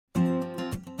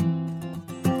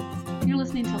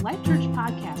listening to Life Church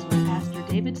Podcast with Pastor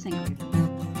David Sinclair.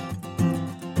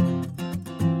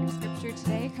 Our scripture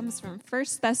today comes from 1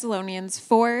 Thessalonians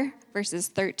 4, verses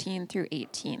 13 through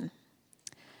 18.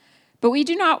 But we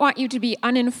do not want you to be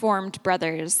uninformed,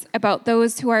 brothers, about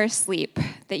those who are asleep,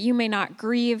 that you may not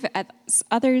grieve as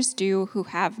others do who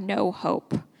have no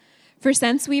hope. For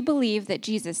since we believe that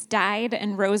Jesus died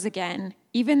and rose again,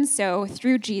 even so,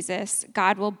 through Jesus,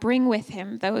 God will bring with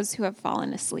him those who have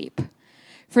fallen asleep.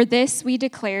 For this we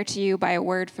declare to you by a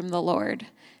word from the Lord,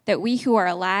 that we who are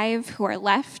alive, who are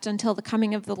left until the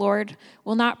coming of the Lord,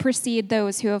 will not precede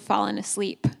those who have fallen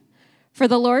asleep. For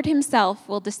the Lord himself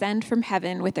will descend from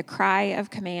heaven with a cry of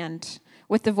command,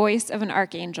 with the voice of an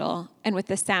archangel, and with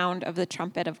the sound of the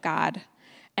trumpet of God.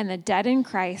 And the dead in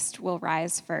Christ will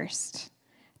rise first.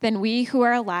 Then we who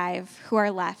are alive, who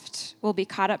are left, will be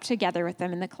caught up together with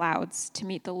them in the clouds to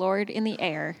meet the Lord in the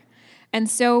air. And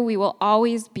so we will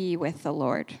always be with the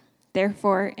Lord.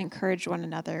 Therefore, encourage one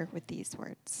another with these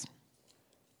words.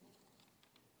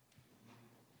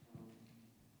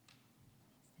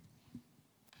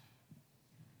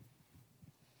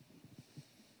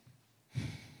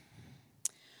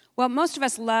 Well, most of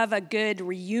us love a good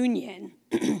reunion.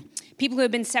 People who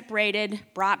have been separated,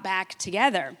 brought back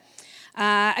together.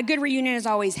 A good reunion is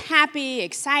always happy,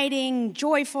 exciting,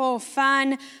 joyful,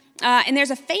 fun. And there's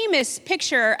a famous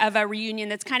picture of a reunion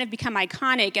that's kind of become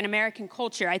iconic in American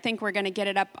culture. I think we're going to get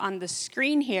it up on the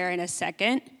screen here in a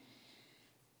second.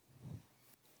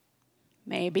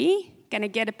 Maybe. Going to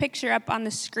get a picture up on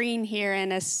the screen here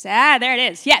in a there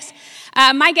it is. Yes.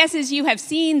 My guess is you have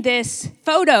seen this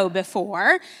photo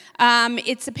before.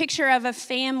 It's a picture of a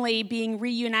family being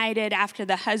reunited after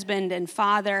the husband and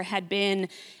father had been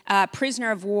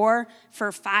prisoner of war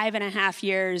for 5.5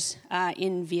 years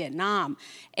in Vietnam.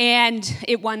 And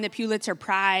it won the Pulitzer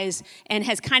Prize and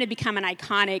has kind of become an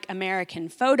iconic American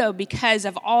photo because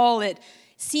of all it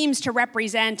seems to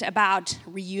represent about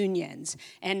reunions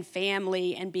and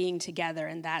family and being together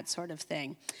and that sort of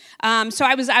thing. So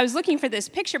I was looking for this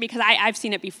picture because I've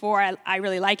seen it before. I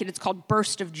really like it. It's called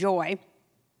Burst of Joy.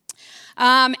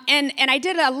 And I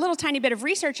did a little tiny bit of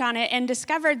research on it and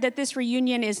discovered that this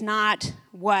reunion is not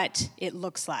what it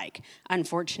looks like,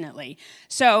 unfortunately.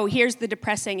 So here's the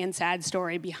depressing and sad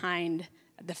story behind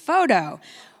the photo,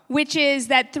 which is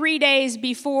that 3 days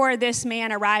before this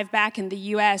man arrived back in the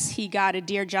U.S., he got a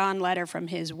Dear John letter from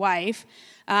his wife,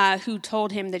 who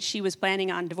told him that she was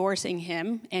planning on divorcing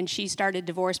him, and she started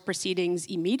divorce proceedings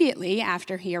immediately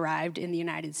after he arrived in the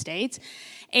United States,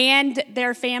 and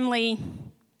their family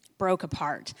broke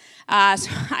apart. So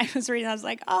I was reading, I was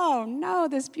like, oh no,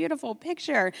 this beautiful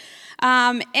picture.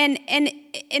 And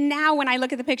now when I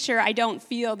look at the picture, I don't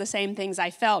feel the same things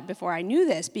I felt before I knew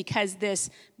this, because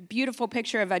this beautiful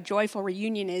picture of a joyful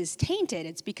reunion is tainted.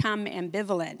 It's become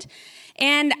ambivalent.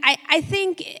 And I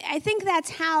think that's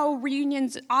how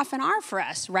reunions often are for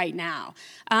us right now,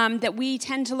 that we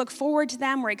tend to look forward to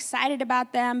them, we're excited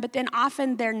about them, but then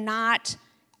often they're not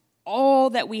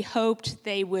all that we hoped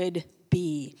they would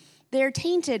be. They're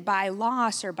tainted by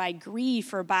loss or by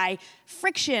grief or by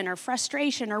friction or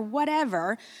frustration or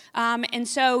whatever. And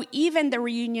so even the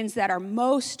reunions that are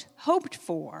most hoped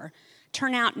for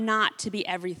turn out not to be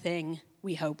everything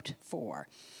we hoped for.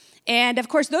 And of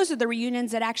course, those are the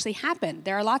reunions that actually happen.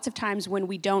 There are lots of times when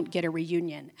we don't get a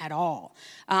reunion at all.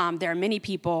 There are many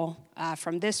people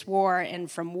from this war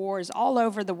and from wars all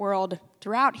over the world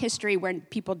throughout history where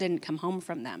people didn't come home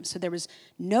from them. So there was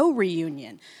no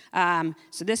reunion.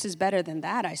 So this is better than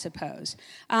that, I suppose.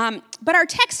 But our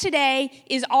text today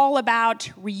is all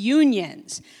about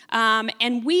reunions.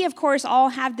 And we, of course, all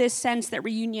have this sense that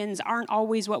reunions aren't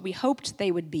always what we hoped they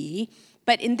would be.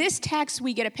 But in this text,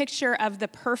 we get a picture of the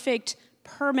perfect,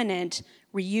 permanent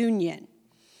reunion.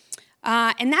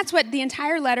 And that's what the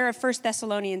entire letter of 1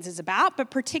 Thessalonians is about,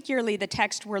 but particularly the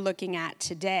text we're looking at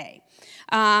today.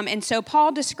 And so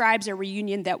Paul describes a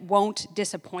reunion that won't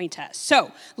disappoint us.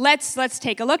 So let's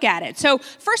take a look at it. So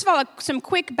first of all, some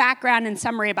quick background and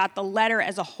summary about the letter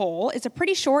as a whole. It's a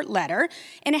pretty short letter,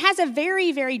 and it has a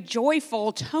very, very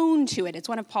joyful tone to it. It's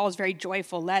one of Paul's very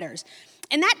joyful letters.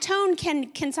 And that tone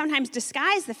can sometimes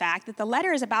disguise the fact that the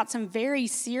letter is about some very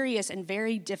serious and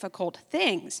very difficult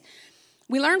things.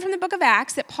 We learn from the book of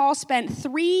Acts that Paul spent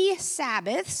 3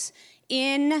 Sabbaths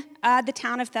in the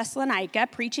town of Thessalonica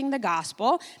preaching the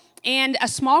gospel, and a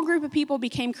small group of people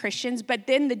became Christians, but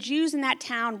then the Jews in that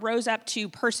town rose up to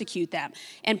persecute them.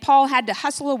 And Paul had to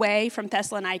hustle away from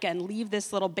Thessalonica and leave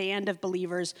this little band of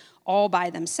believers all by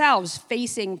themselves,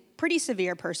 facing pretty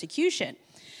severe persecution.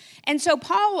 And so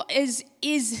Paul is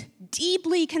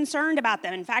deeply concerned about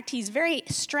them. In fact, he's very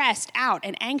stressed out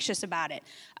and anxious about it.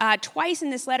 Twice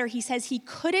in this letter, he says he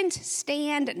couldn't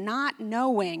stand not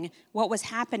knowing what was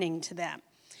happening to them.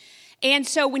 And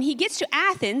so when he gets to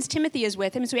Athens, Timothy is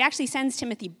with him, so he actually sends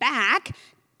Timothy back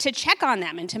to check on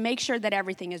them and to make sure that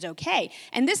everything is okay.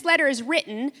 And this letter is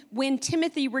written when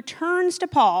Timothy returns to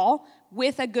Paul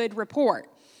with a good report.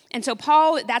 And so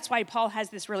that's why Paul has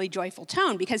this really joyful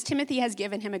tone, because Timothy has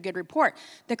given him a good report.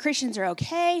 The Christians are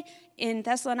okay in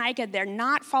Thessalonica. They're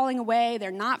not falling away.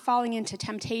 They're not falling into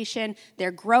temptation. They're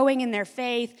growing in their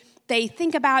faith. They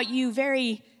think about you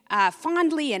very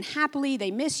fondly and happily.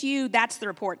 They miss you. That's the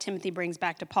report Timothy brings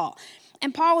back to Paul.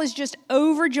 And Paul is just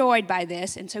overjoyed by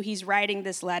this, and so he's writing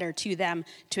this letter to them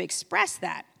to express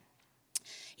that.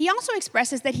 He also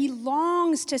expresses that he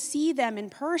longs to see them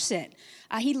in person.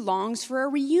 He longs for a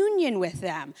reunion with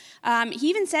them. He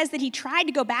even says that he tried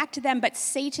to go back to them, but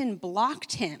Satan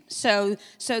blocked him. So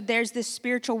there's this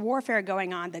spiritual warfare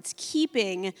going on that's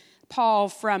keeping Paul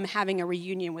from having a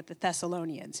reunion with the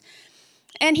Thessalonians.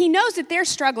 And he knows that they're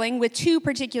struggling with two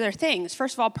particular things.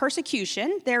 First of all,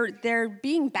 persecution. They're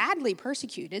being badly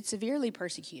persecuted, severely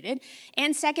persecuted.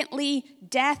 And secondly,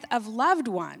 death of loved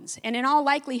ones. And in all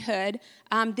likelihood,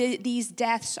 these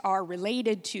deaths are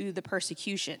related to the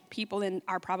persecution. People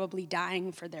are probably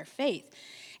dying for their faith.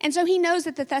 And so he knows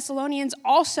that the Thessalonians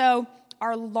also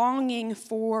are longing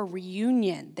for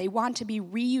reunion. They want to be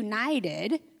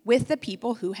reunited with the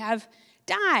people who have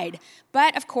died.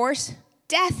 But of course,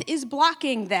 death is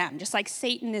blocking them, just like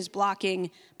Satan is blocking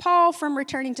Paul from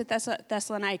returning to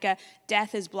Thessalonica.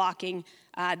 Death is blocking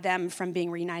them from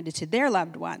being reunited to their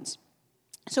loved ones.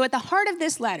 So at the heart of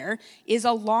this letter is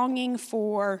a longing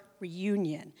for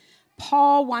reunion.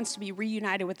 Paul wants to be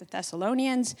reunited with the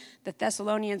Thessalonians. The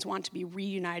Thessalonians want to be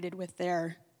reunited with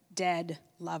their dead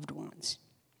loved ones.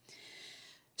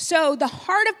 So the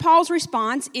heart of Paul's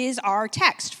response is our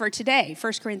text for today,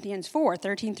 1 Corinthians 4,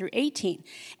 13 through 18.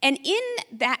 And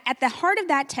at the heart of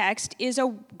that text is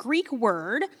a Greek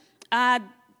word,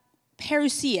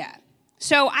 parousia.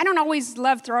 So I don't always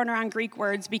love throwing around Greek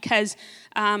words because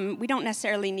we don't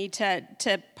necessarily need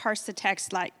to parse the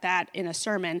text like that in a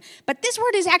sermon. But this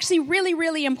word is actually really,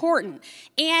 really important.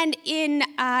 And in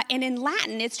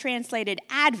Latin, it's translated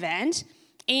Advent.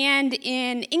 And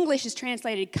in English is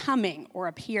translated coming or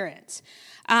appearance.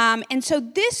 And so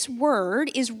this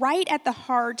word is right at the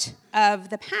heart of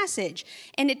the passage.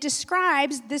 And it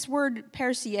describes, this word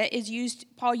parousia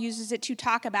Paul uses it to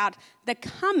talk about the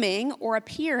coming or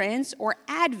appearance or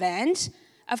advent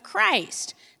of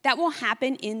Christ that will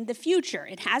happen in the future.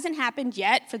 It hasn't happened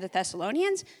yet for the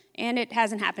Thessalonians, and it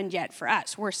hasn't happened yet for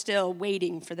us. We're still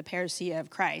waiting for the parousia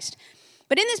of Christ.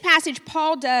 But in this passage,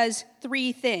 Paul does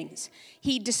three things.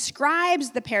 He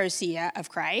describes the parousia of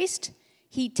Christ,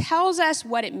 he tells us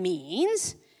what it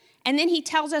means, and then he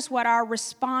tells us what our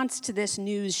response to this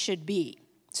news should be.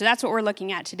 So that's what we're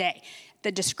looking at today.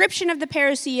 The description of the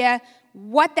parousia,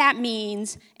 what that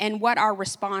means, and what our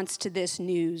response to this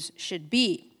news should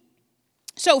be.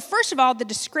 So first of all, the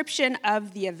description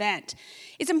of the event.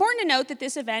 It's important to note that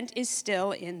this event is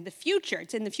still in the future.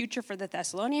 It's in the future for the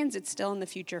Thessalonians. It's still in the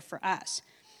future for us.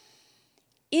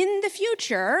 In the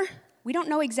future, we don't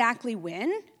know exactly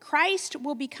when, Christ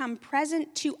will become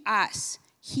present to us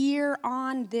here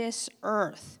on this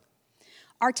earth.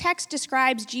 Our text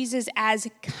describes Jesus as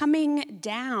coming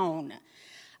down,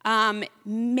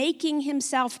 making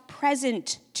himself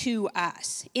present to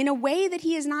us in a way that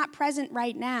he is not present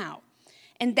right now.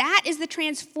 And that is the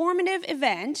transformative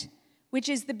event, which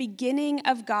is the beginning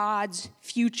of God's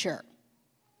future.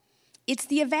 It's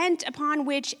the event upon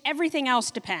which everything else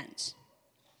depends.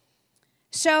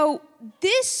 So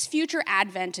this future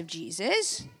advent of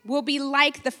Jesus will be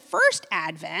like the first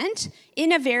advent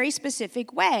in a very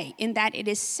specific way, in that it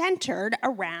is centered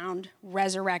around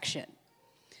resurrection.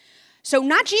 So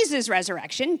not Jesus'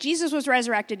 resurrection. Jesus was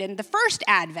resurrected in the first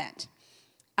advent.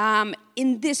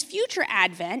 In this future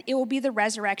advent, it will be the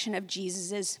resurrection of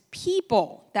Jesus'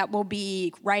 people that will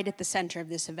be right at the center of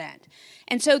this event.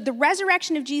 And so the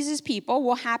resurrection of Jesus' people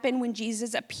will happen when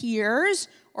Jesus appears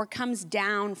or comes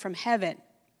down from heaven.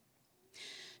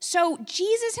 So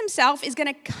Jesus himself is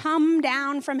going to come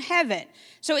down from heaven.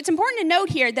 So it's important to note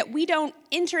here that we don't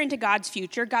enter into God's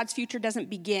future. God's future doesn't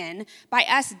begin by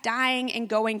us dying and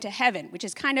going to heaven, which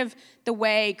is kind of the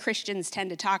way Christians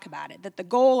tend to talk about it, that the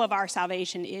goal of our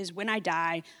salvation is when I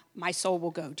die, my soul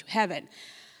will go to heaven.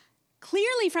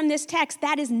 Clearly from this text,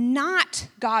 that is not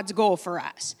God's goal for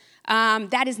us.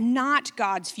 That is not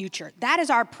God's future. That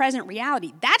is our present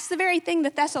reality. That's the very thing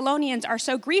the Thessalonians are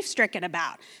so grief-stricken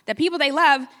about. The people they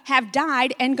love have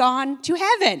died and gone to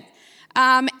heaven.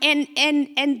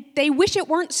 And they wish it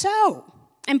weren't so.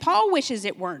 And Paul wishes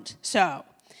it weren't so.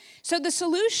 So the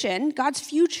solution, God's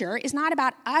future, is not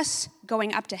about us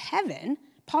going up to heaven.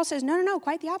 Paul says, no,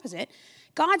 quite the opposite.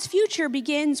 God's future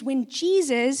begins when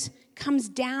Jesus comes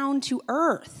down to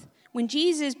earth, when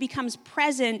Jesus becomes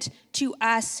present to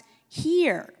us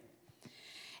here.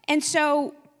 And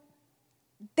so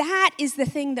that is the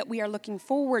thing that we are looking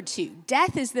forward to.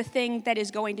 Death is the thing that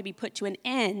is going to be put to an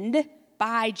end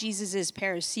by Jesus'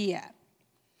 parousia.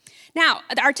 Now,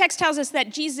 our text tells us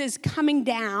that Jesus coming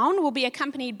down will be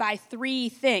accompanied by three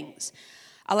things: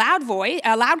 a loud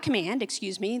command,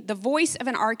 the voice of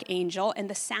an archangel, and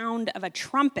the sound of a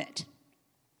trumpet.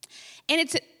 And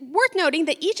it's worth noting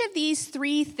that each of these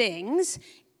three things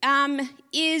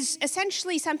is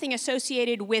essentially something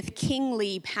associated with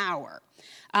kingly power.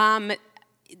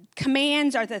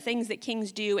 Commands are the things that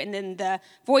kings do, and then the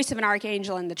voice of an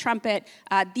archangel and the trumpet,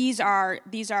 these are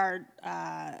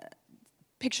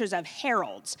pictures of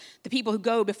heralds, the people who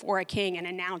go before a king and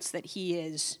announce that he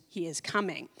is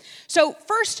coming. So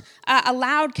first, a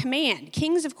loud command.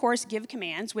 Kings, of course, give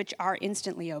commands which are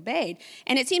instantly obeyed.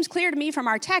 And it seems clear to me from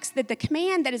our text that the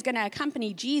command that is going to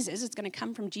accompany Jesus, it's going to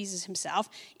come from Jesus himself,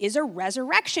 is a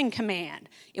resurrection command.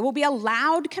 It will be a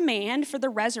loud command for the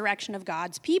resurrection of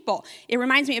God's people. It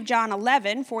reminds me of John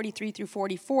 11, 43 through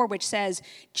 44, which says,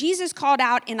 Jesus called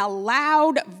out in a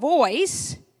loud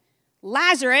voice,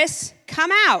 "Lazarus, come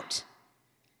out."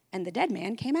 And the dead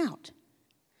man came out.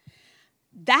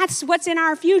 That's what's in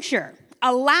our future.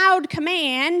 A loud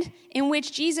command in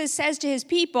which Jesus says to his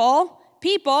people,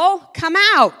 come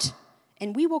out.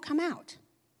 And we will come out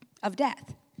of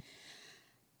death.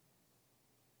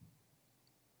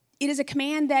 It is a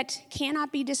command that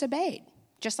cannot be disobeyed.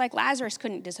 Just like Lazarus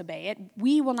couldn't disobey it,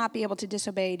 we will not be able to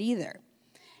disobey it either.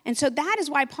 And so that is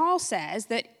why Paul says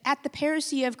that at the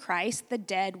parousia of Christ, the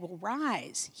dead will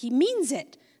rise. He means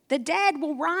it. The dead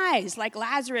will rise like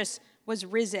Lazarus was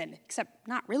risen, except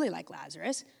not really like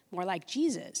Lazarus, more like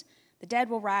Jesus. The dead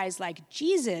will rise like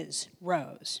Jesus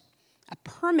rose. A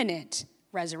permanent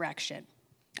resurrection,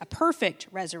 a perfect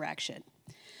resurrection.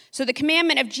 So the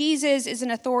commandment of Jesus is an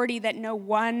authority that no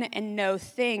one and no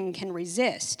thing can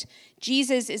resist.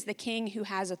 Jesus is the king who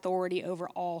has authority over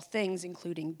all things,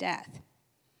 including death.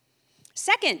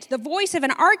 Second, the voice of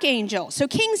an archangel. So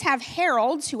kings have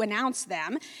heralds who announce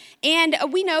them, and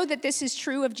we know that this is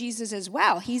true of Jesus as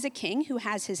well. He's a king who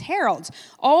has his heralds.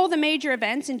 All the major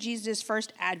events in Jesus'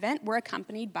 first advent were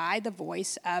accompanied by the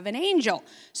voice of an angel.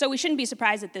 So we shouldn't be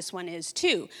surprised that this one is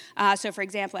too. So for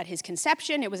example, at his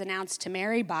conception, it was announced to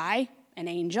Mary by an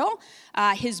angel.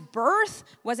 His birth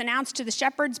was announced to the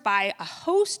shepherds by a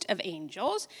host of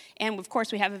angels. And of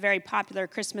course, we have a very popular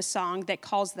Christmas song that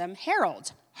calls them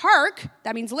heralds. Hark,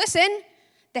 that means listen,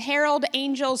 the herald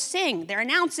angels sing. They're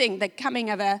announcing the coming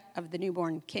of the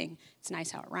newborn king. It's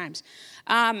nice how it rhymes.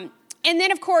 And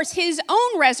then, of course, his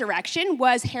own resurrection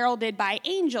was heralded by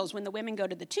angels. When the women go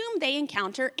to the tomb, they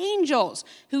encounter angels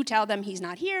who tell them he's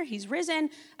not here, he's risen,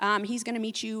 he's going to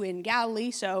meet you in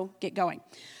Galilee, so get going.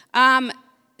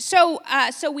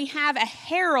 So we have a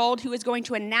herald who is going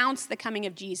to announce the coming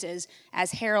of Jesus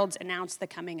as heralds announce the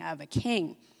coming of a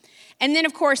king. And then,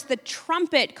 of course, the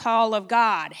trumpet call of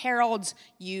God. Heralds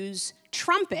use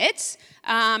trumpets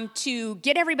to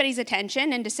get everybody's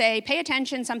attention and to say, pay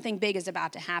attention, something big is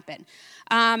about to happen.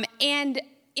 And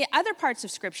in other parts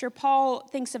of Scripture, Paul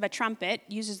thinks of a trumpet,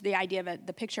 uses the idea of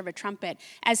the picture of a trumpet,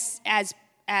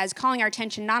 as calling our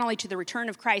attention not only to the return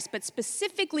of Christ, but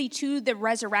specifically to the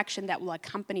resurrection that will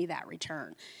accompany that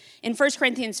return. In 1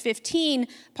 Corinthians 15,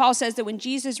 Paul says that when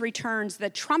Jesus returns, the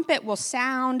trumpet will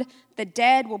sound, the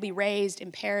dead will be raised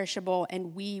imperishable,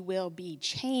 and we will be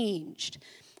changed.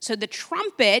 So the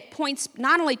trumpet points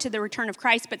not only to the return of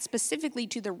Christ, but specifically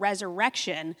to the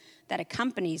resurrection that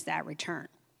accompanies that return.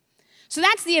 So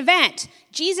that's the event.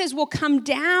 Jesus will come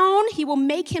down. He will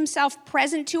make himself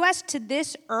present to us to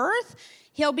this earth.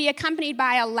 He'll be accompanied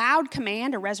by a loud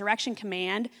command, a resurrection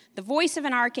command, the voice of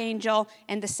an archangel,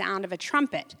 and the sound of a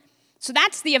trumpet. So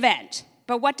that's the event.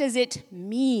 But what does it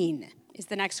mean is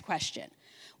the next question.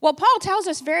 Well, Paul tells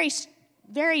us very,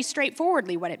 very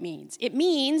straightforwardly what it means. It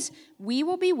means we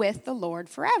will be with the Lord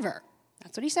forever.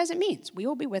 That's what he says it means. We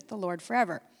will be with the Lord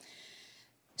forever.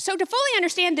 So to fully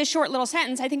understand this short little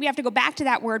sentence, I think we have to go back to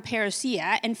that word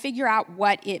parousia and figure out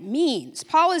what it means.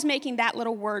 Paul is making that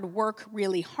little word work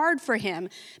really hard for him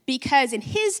because in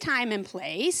his time and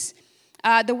place,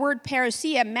 the word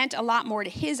parousia meant a lot more to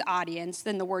his audience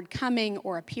than the word coming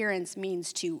or appearance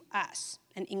means to us,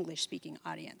 an English-speaking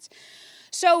audience.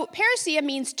 So parousia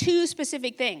means two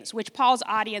specific things, which Paul's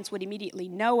audience would immediately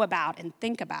know about and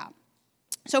think about.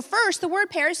 So first, the word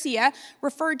parousia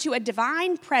referred to a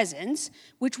divine presence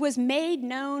which was made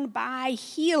known by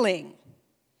healing.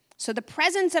 So the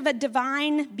presence of a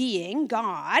divine being,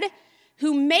 God,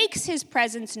 who makes his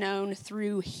presence known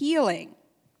through healing.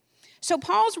 So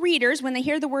Paul's readers, when they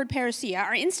hear the word parousia,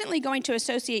 are instantly going to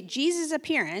associate Jesus'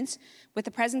 appearance with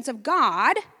the presence of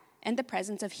God and the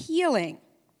presence of healing.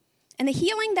 And the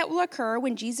healing that will occur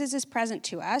when Jesus is present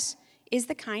to us is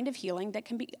the kind of healing that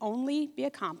can only be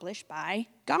accomplished by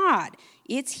God.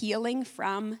 It's healing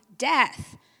from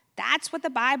death. That's what the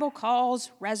Bible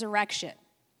calls resurrection.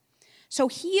 So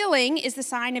healing is the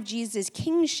sign of Jesus'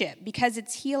 kingship because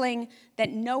it's healing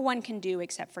that no one can do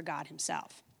except for God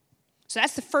himself. So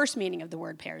that's the first meaning of the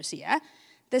word parousia.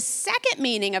 The second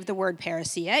meaning of the word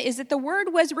parousia is that the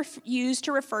word was used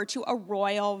to refer to a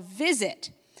royal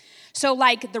visit. So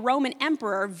like the Roman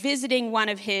emperor visiting one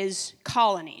of his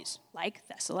colonies, like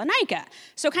Thessalonica.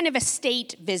 So kind of a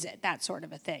state visit, that sort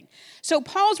of a thing. So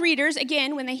Paul's readers,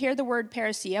 again, when they hear the word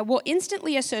parousia, will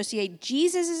instantly associate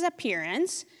Jesus'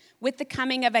 appearance with the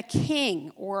coming of a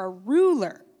king or a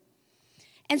ruler.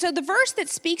 And so the verse that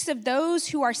speaks of those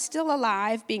who are still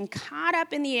alive being caught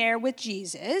up in the air with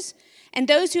Jesus and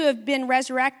those who have been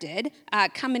resurrected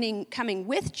coming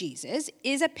with Jesus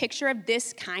is a picture of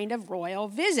this kind of royal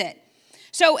visit.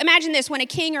 So imagine this, when a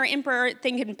king or emperor,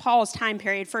 think in Paul's time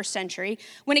period, first century,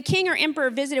 when a king or emperor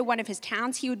visited one of his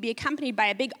towns, he would be accompanied by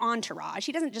a big entourage.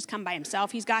 He doesn't just come by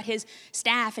himself. He's got his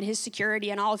staff and his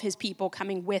security and all of his people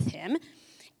coming with him.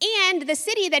 And the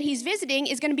city that he's visiting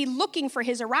is going to be looking for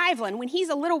his arrival. And when he's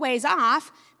a little ways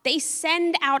off, they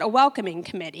send out a welcoming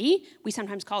committee. We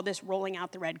sometimes call this rolling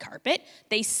out the red carpet.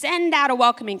 They send out a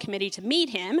welcoming committee to meet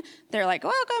him. They're like,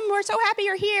 welcome, we're so happy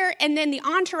you're here. And then the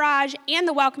entourage and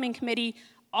the welcoming committee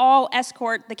all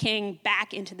escort the king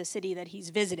back into the city that he's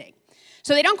visiting.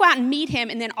 So they don't go out and meet him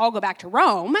and then all go back to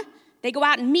Rome. They go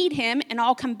out and meet him and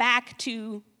all come back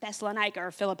to Thessalonica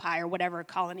or Philippi or whatever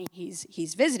colony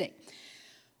he's visiting.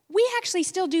 We actually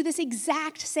still do this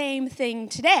exact same thing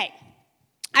today.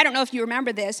 I don't know if you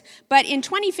remember this, but in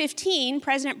 2015,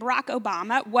 President Barack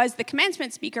Obama was the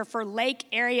commencement speaker for Lake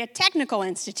Area Technical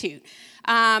Institute,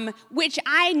 which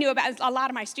I knew about. A lot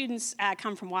of my students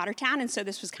come from Watertown, and so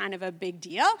this was kind of a big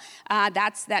deal.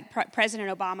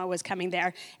 President Obama was coming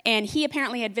there, and he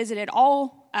apparently had visited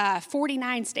all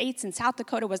 49 states, and South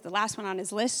Dakota was the last one on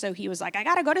his list, so he was like, I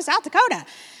got to go to South Dakota.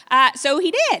 So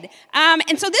he did.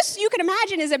 And so this, you can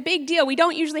imagine, is a big deal. We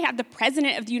don't usually have the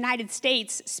President of the United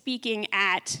States speaking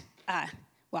at,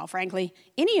 frankly,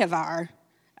 any of our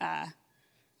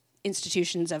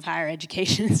institutions of higher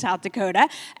education in South Dakota,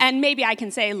 and maybe I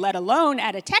can say let alone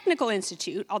at a technical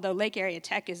institute, although Lake Area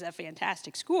Tech is a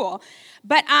fantastic school.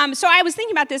 But so I was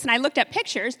thinking about this and I looked up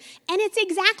pictures, and it's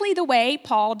exactly the way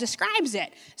Paul describes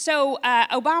it. So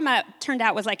Obama turned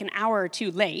out was like an hour or two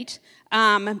late.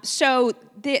 So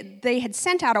they had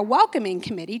sent out a welcoming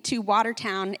committee to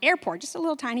Watertown Airport, just a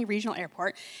little tiny regional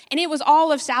airport, and it was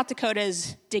all of South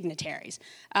Dakota's dignitaries.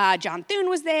 John Thune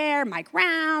was there, Mike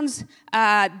Rounds,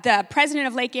 the president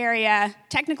of Lake Area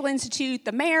Technical Institute,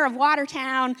 the mayor of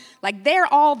Watertown, like they're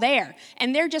all there,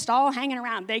 and they're just all hanging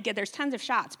around. There's tons of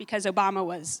shots because Obama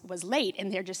was late,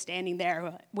 and they're just standing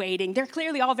there waiting. They're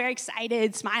clearly all very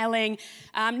excited, smiling.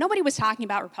 Nobody was talking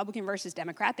about Republican versus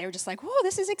Democrat. They were just like, whoa,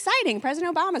 this is exciting.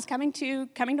 President Obama's coming to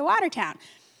Watertown.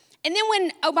 And then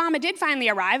when Obama did finally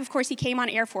arrive, of course, he came on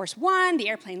Air Force One, the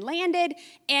airplane landed,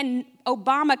 and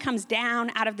Obama comes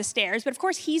down out of the stairs. But of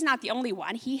course, he's not the only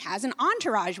one. He has an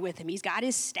entourage with him. He's got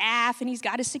his staff, and he's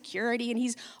got his security, and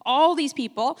he's all these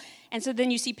people. And so then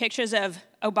you see pictures of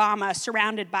Obama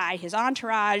surrounded by his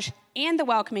entourage and the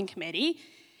welcoming committee.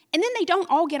 And then they don't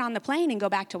all get on the plane and go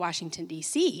back to Washington,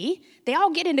 D.C. They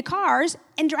all get into cars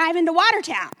and drive into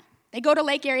Watertown. They go to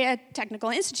Lake Area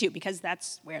Technical Institute because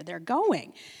that's where they're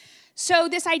going. So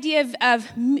this idea of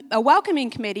a welcoming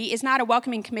committee is not a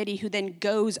welcoming committee who then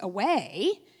goes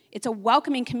away. It's a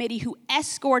welcoming committee who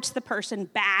escorts the person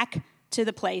back to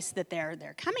the place that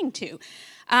they're coming to.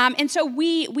 And so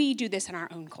we do this in our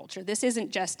own culture. This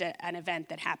isn't just an event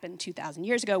that happened 2,000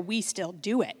 years ago. We still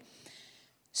do it.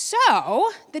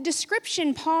 So the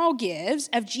description Paul gives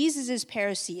of Jesus'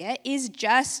 parousia is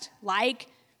just like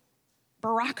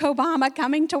Barack Obama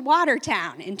coming to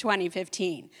Watertown in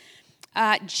 2015.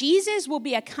 Jesus will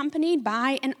be accompanied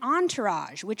by an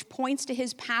entourage, which points to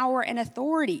his power and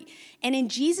authority. And in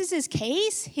Jesus'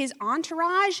 case, his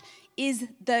entourage is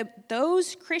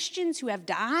those Christians who have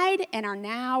died and are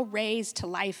now raised to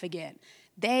life again.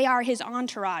 They are his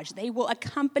entourage. They will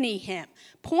accompany him,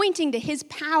 pointing to his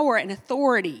power and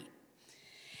authority.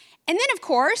 And then, of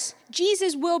course,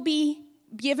 Jesus will be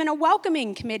given a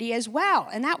welcoming committee as well.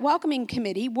 And that welcoming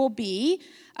committee will be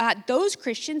those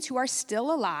Christians who are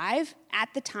still alive at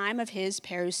the time of his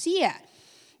parousia.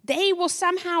 They will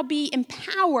somehow be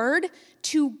empowered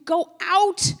to go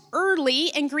out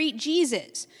early and greet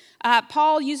Jesus.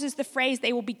 Paul uses the phrase,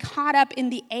 they will be caught up in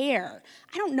the air.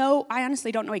 I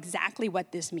honestly don't know exactly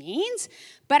what this means,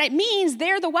 but it means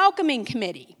they're the welcoming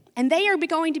committee, and they are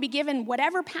going to be given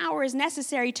whatever power is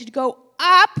necessary to go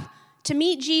up to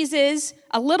meet Jesus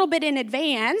a little bit in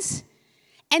advance,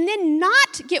 and then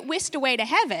not get whisked away to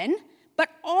heaven, but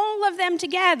all of them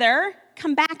together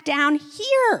come back down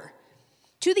here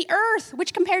to the earth,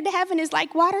 which compared to heaven is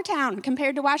like Watertown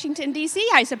compared to Washington, D.C.,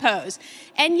 I suppose.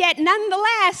 And yet,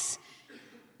 nonetheless,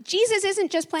 Jesus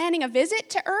isn't just planning a visit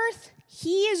to earth.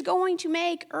 He is going to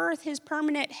make earth his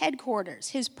permanent headquarters,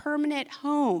 his permanent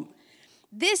home.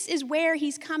 This is where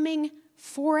he's coming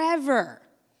forever.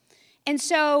 And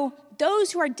so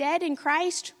those who are dead in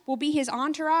Christ will be his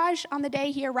entourage on the day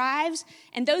he arrives,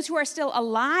 and those who are still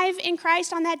alive in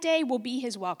Christ on that day will be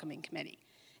his welcoming committee.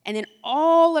 And then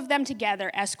all of them together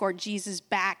escort Jesus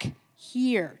back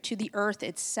here to the earth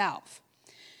itself.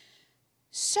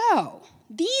 So,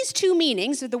 these two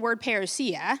meanings of the word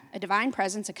parousia, a divine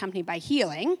presence accompanied by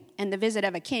healing, and the visit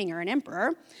of a king or an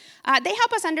emperor, they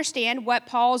help us understand what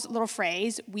Paul's little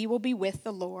phrase, "we will be with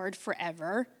the Lord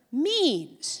forever,"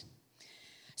 means.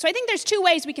 So I think there's two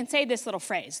ways we can say this little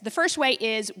phrase. The first way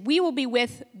is, we will be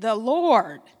with the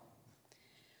Lord.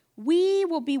 We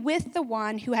will be with the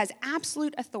one who has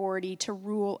absolute authority to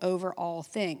rule over all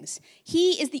things.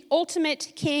 He is the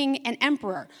ultimate king and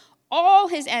emperor. All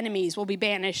his enemies will be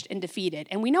banished and defeated.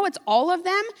 And we know it's all of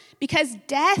them because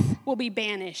death will be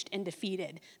banished and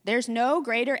defeated. There's no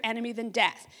greater enemy than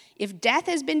death. If death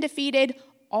has been defeated,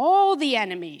 all the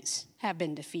enemies have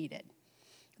been defeated.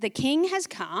 The king has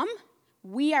come.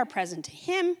 We are present to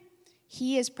him.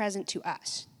 He is present to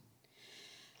us.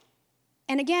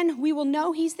 And again, we will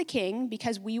know he's the king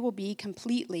because we will be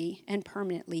completely and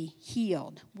permanently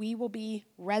healed. We will be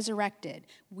resurrected.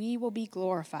 We will be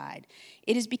glorified.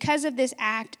 It is because of this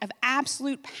act of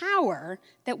absolute power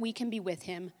that we can be with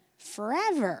him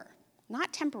forever,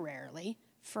 not temporarily,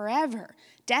 forever.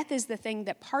 Death is the thing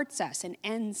that parts us and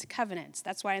ends covenants.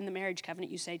 That's why in the marriage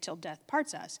covenant you say, till death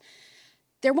parts us.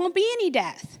 There won't be any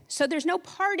death. So there's no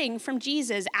parting from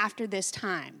Jesus after this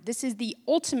time. This is the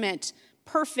ultimate,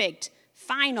 perfect,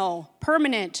 final,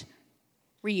 permanent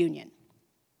reunion.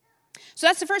 So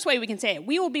that's the first way we can say it.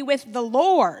 We will be with the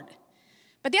Lord.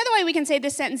 But the other way we can say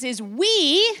this sentence is,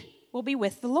 we will be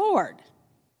with the Lord.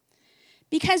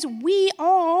 Because we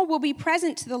all will be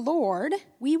present to the Lord,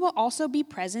 we will also be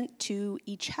present to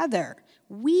each other.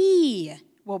 We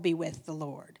will be with the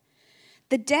Lord.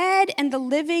 The dead and the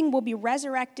living will be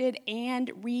resurrected and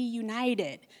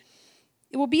reunited.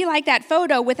 It will be like that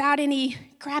photo without any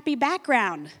crappy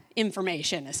background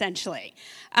information, essentially.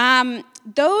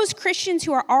 Those Christians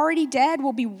who are already dead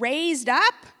will be raised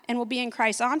up and will be in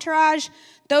Christ's entourage.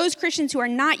 Those Christians who are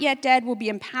not yet dead will be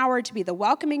empowered to be the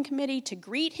welcoming committee to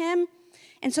greet him.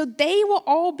 And so they will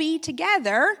all be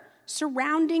together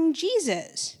surrounding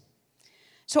Jesus.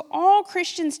 So all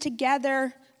Christians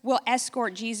together will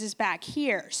escort Jesus back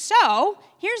here. So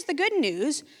here's the good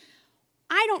news.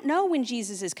 I don't know when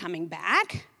Jesus is coming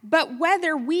back, but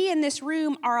whether we in this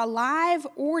room are alive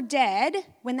or dead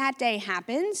when that day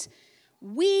happens,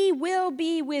 we will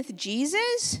be with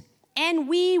Jesus and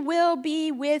we will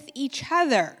be with each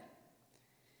other.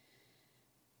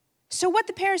 So what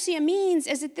the parousia means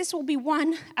is that this will be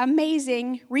one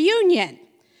amazing reunion.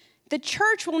 The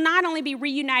church will not only be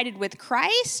reunited with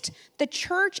Christ, the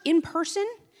church in person,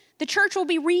 the church will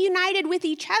be reunited with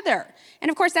each other.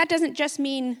 And of course, that doesn't just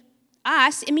mean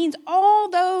us. It means all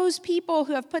those people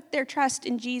who have put their trust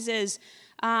in Jesus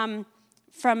from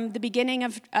the beginning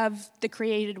of the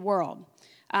created world.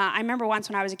 I remember once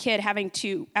when I was a kid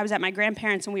I was at my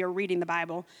grandparents' and we were reading the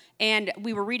Bible, and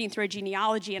we were reading through a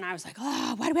genealogy, and I was like,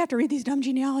 oh, why do we have to read these dumb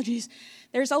genealogies?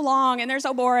 They're so long and they're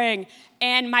so boring.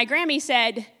 And my Grammy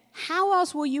said, how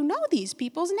else will you know these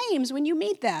people's names when you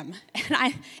meet them?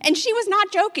 And she was not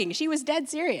joking. She was dead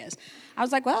serious. I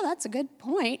was like, well, that's a good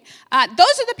point.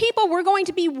 Those are the people we're going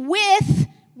to be with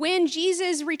when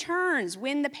Jesus returns,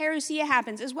 when the parousia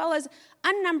happens, as well as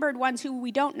unnumbered ones who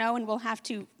we don't know and we'll have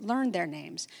to learn their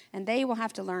names, and they will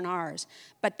have to learn ours.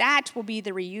 But that will be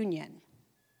the reunion.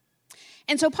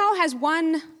 And so Paul has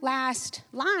one last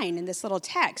line in this little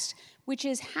text, which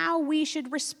is how we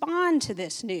should respond to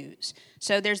this news.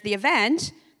 So there's the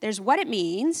event, there's what it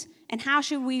means, and how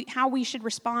we should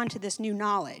respond to this new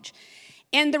knowledge.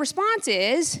 And the response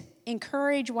is,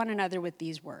 encourage one another with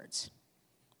these words.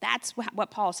 That's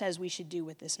what Paul says we should do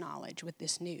with this knowledge, with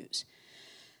this news.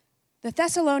 The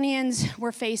Thessalonians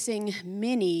were facing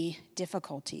many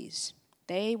difficulties.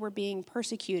 They were being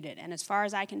persecuted, and as far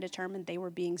as I can determine, they were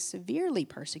being severely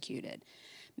persecuted.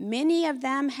 Many of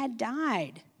them had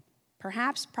died,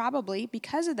 perhaps probably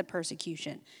because of the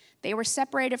persecution. They were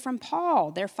separated from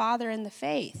Paul, their father in the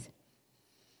faith.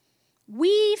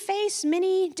 We face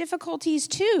many difficulties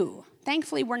too.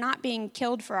 Thankfully, we're not being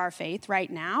killed for our faith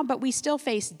right now, but we still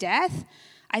face death.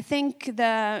 I think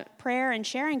the prayer and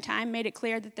sharing time made it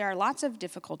clear that there are lots of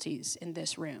difficulties in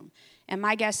this room. And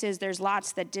my guess is there's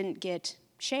lots that didn't get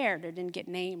shared or didn't get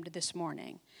named this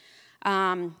morning.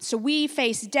 So we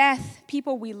face death.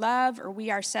 People we love or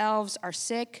we ourselves are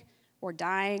sick or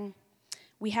dying.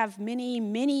 We have many,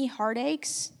 many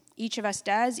heartaches. Each of us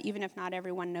does, even if not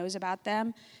everyone knows about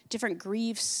them. Different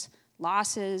griefs,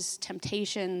 losses,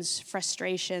 temptations,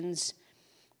 frustrations.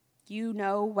 You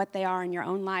know what they are in your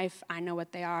own life. I know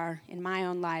what they are in my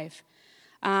own life.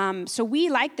 So we,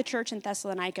 like the church in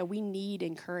Thessalonica, we need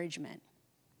encouragement.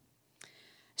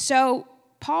 So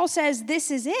Paul says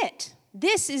this is it.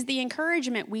 This is the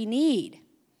encouragement we need.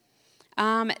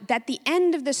 That the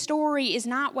end of the story is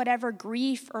not whatever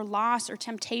grief or loss or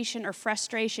temptation or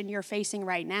frustration you're facing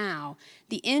right now.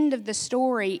 The end of the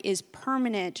story is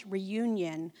permanent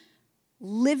reunion,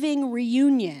 living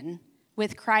reunion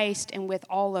with Christ and with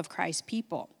all of Christ's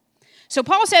people. So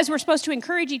Paul says we're supposed to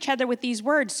encourage each other with these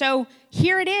words. So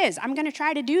here it is. I'm going to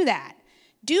try to do that.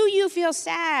 Do you feel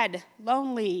sad,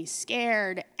 lonely,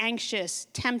 scared, anxious,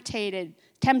 tempted,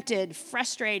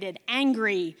 frustrated,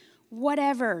 angry,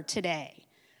 whatever today?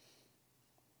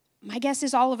 My guess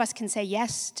is all of us can say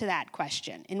yes to that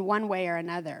question in one way or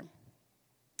another.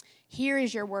 Here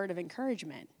is your word of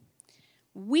encouragement.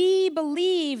 We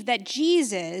believe that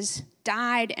Jesus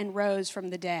died and rose from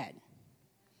the dead.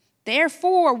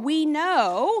 Therefore, we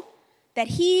know that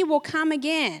he will come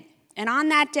again. And on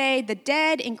that day, the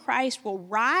dead in Christ will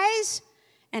rise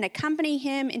and accompany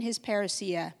him in his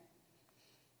parousia.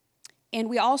 And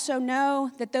we also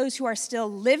know that those who are still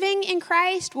living in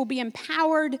Christ will be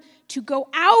empowered to go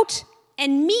out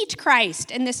and meet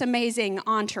Christ in this amazing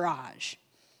entourage.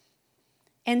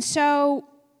 And so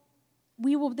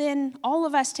we will then, all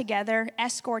of us together,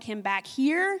 escort him back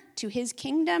here to his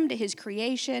kingdom, to his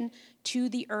creation, to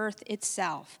the earth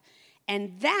itself.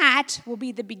 And that will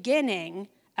be the beginning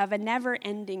of a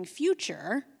never-ending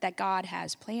future that God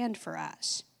has planned for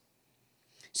us.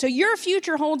 So your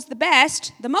future holds the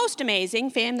best, the most amazing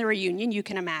family reunion you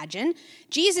can imagine.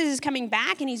 Jesus is coming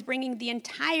back, and he's bringing the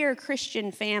entire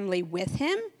Christian family with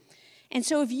him. And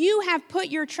so if you have put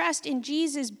your trust in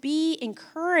Jesus, be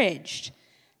encouraged.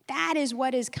 That is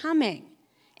what is coming.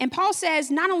 And Paul says,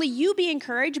 not only you be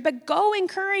encouraged, but go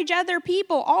encourage other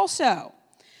people also.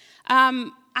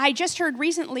 I just heard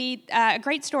recently a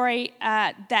great story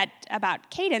about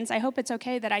Cadence. I hope it's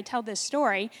okay that I tell this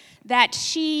story. That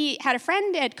she had a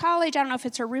friend at college, I don't know if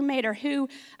it's her roommate or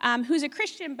who's a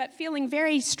Christian, but feeling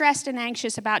very stressed and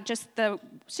anxious about just the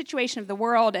situation of the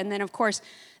world. And then, of course,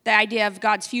 the idea of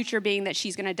God's future being that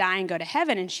she's going to die and go to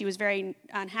heaven. And she was very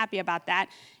unhappy about that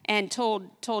and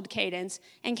told Cadence.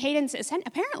 And Cadence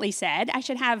apparently said, I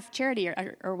should have Charity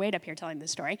or Wade up here telling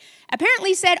this story,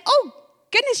 apparently said, oh,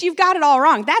 goodness, you've got it all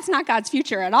wrong. That's not God's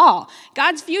future at all.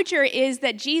 God's future is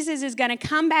that Jesus is going to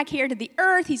come back here to the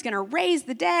earth. He's going to raise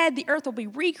the dead. The earth will be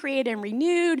recreated and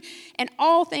renewed, and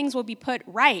all things will be put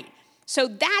right. So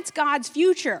that's God's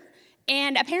future.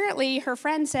 And apparently her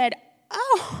friend said,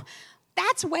 oh,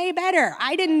 that's way better.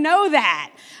 I didn't know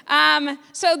that.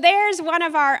 So there's one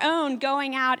of our own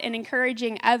going out and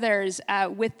encouraging others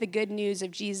with the good news of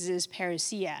Jesus'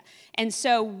 parousia. And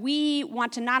so we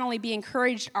want to not only be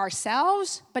encouraged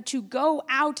ourselves, but to go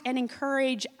out and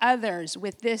encourage others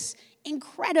with this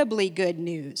incredibly good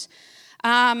news.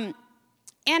 And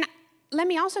let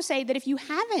me also say that if you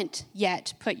haven't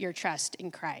yet put your trust in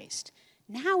Christ,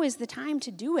 now is the time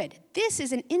to do it. This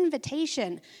is an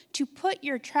invitation to put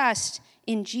your trust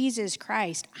in Jesus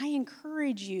Christ. I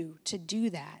encourage you to do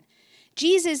that.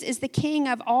 Jesus is the King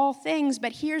of all things,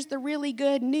 but here's the really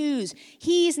good news.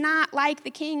 He's not like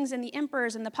the kings and the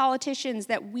emperors and the politicians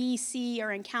that we see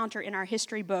or encounter in our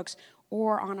history books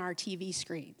or on our TV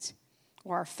screens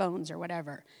or our phones or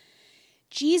whatever.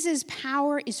 Jesus'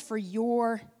 power is for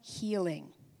your healing.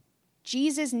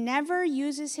 Jesus never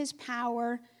uses his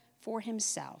power for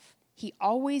himself. He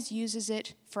always uses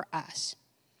it for us.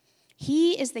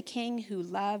 He is the King who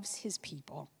loves his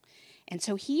people. And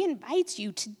so he invites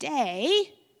you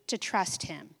today to trust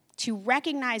him, to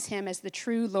recognize him as the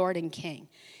true Lord and King.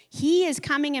 He is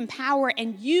coming in power,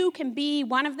 and you can be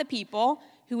one of the people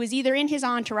who is either in his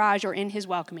entourage or in his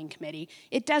welcoming committee.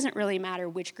 It doesn't really matter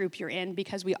which group you're in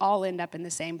because we all end up in the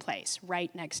same place,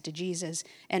 right next to Jesus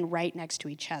and right next to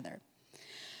each other.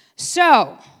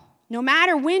 So, no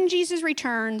matter when Jesus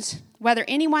returns, whether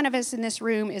any one of us in this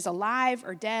room is alive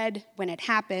or dead when it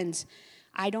happens,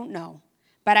 I don't know.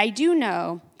 But I do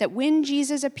know that when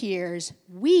Jesus appears,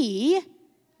 we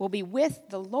will be with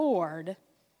the Lord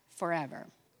forever.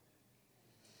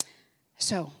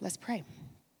 So, let's pray.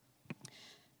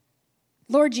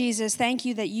 Lord Jesus, thank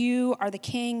you that you are the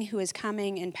King who is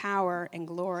coming in power and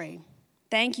glory.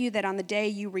 Thank you that on the day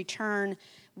you return,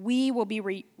 we will be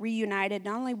reunited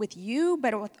not only with you,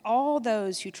 but with all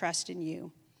those who trust in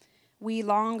you. We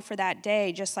long for that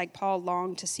day, just like Paul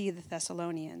longed to see the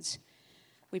Thessalonians.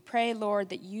 We pray, Lord,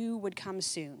 that you would come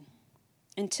soon.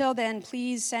 Until then,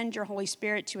 please send your Holy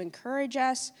Spirit to encourage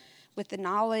us with the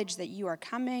knowledge that you are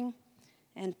coming.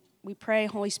 And we pray,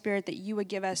 Holy Spirit, that you would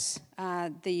give us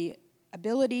the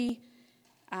ability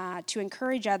to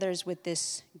encourage others with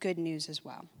this good news as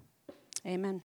well. Amen.